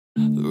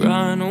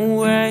Run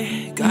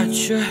away, got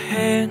your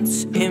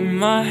hands in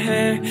my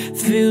hair.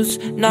 Feels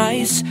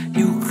nice,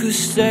 you could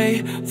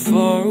stay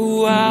for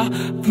a while.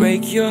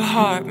 Break your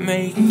heart,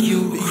 make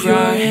you cry.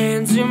 Your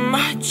hands in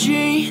my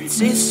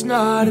jeans, it's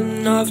not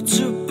enough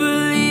to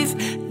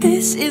believe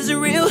this is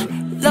real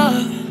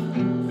love.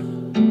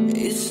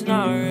 It's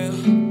not real.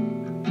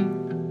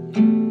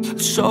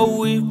 So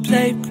we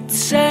play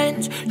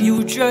pretend.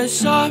 You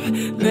dress up,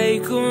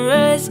 make a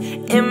mess,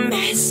 and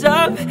mess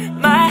up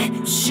my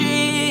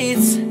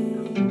sheets.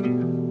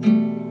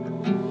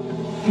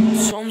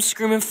 So I'm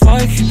screaming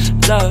fuck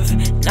love,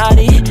 not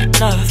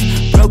enough.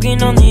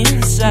 Broken on the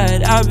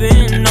inside, I've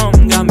been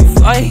numb. Got me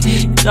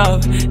fucked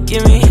up,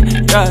 give me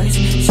drugs.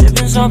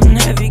 Sipping something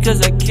heavy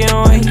cause I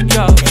can't wake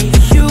up. And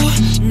you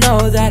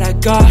know that I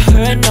got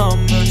her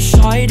number.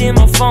 Saw it in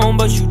my phone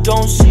but you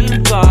don't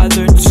seem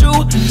bothered. 2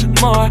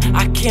 more,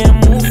 I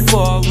can't move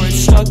forward.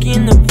 Stuck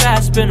in the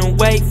past, been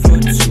awake for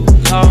too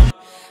long.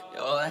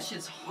 Yo, that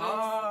shit's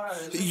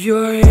hard.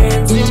 Your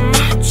hands in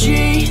my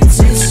jeans,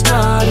 it's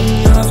not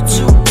enough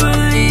to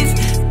believe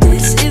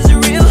this is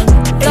real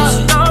love.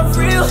 It's not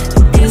real,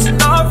 it's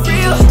not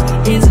real,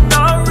 it's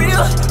not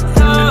real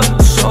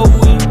love. So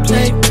we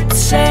play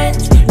pretend.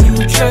 You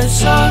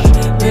dress up,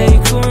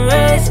 make a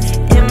mess,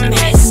 and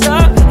mess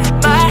up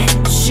my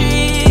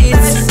sheets.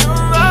 Mess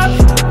up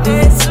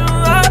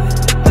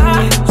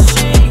my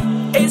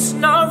sheets. It's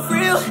not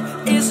real,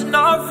 it's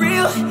not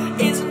real,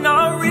 it's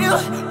not real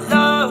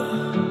love.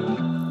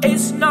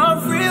 It's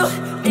not real,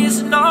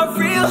 it's not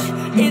real,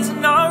 it's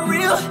not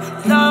real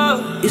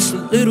love. It's the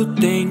little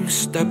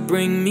things that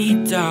bring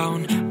me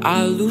down.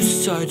 I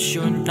lose touch,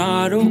 you're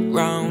not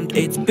around.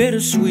 It's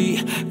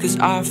bittersweet, cause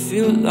I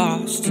feel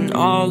lost and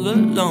all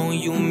alone.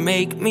 You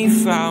make me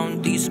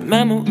frown. These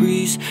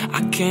memories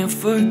I can't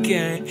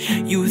forget.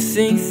 You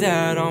think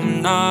that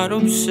I'm not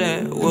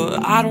upset. Well,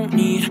 I don't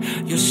need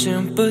your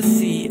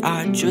sympathy,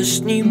 I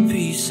just need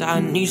peace.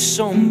 I need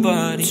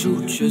somebody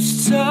to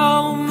just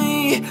tell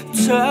me,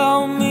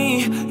 tell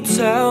me,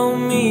 tell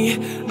me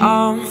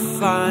I'm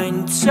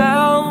fine.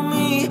 Tell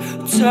me,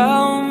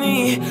 tell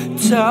me,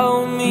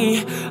 tell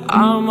me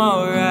I'm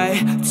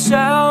alright.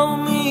 Tell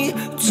me,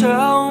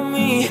 tell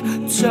me,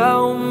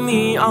 tell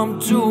me I'm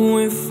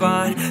doing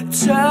fine.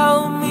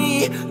 Tell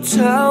me,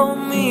 tell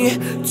me,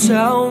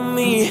 tell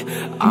me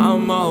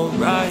I'm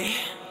alright.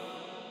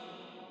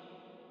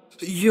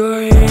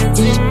 Your hands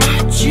in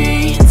my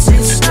jeans,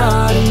 it's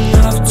not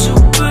enough to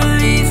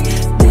believe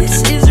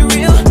this is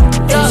real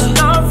love. It's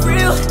not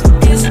real,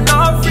 it's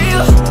not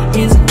real,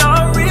 it's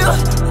not real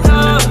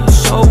love.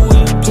 So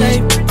we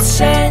play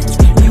pretend.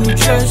 You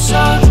dress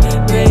up,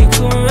 make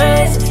a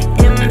mess,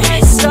 and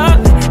mess up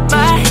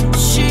my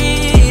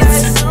sheets.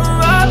 Mess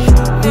up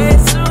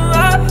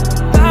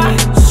my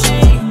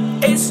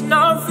sheets. It's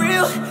not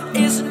real,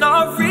 it's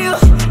not real,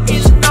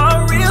 it's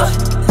not real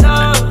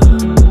love.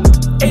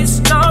 It's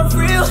not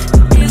real,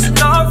 it's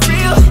not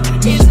real,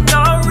 it's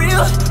not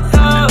real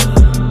love.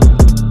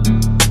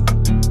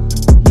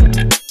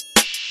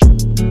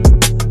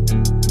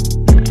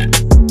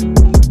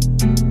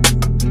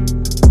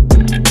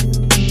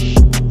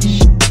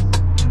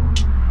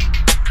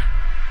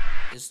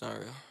 It's not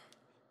real.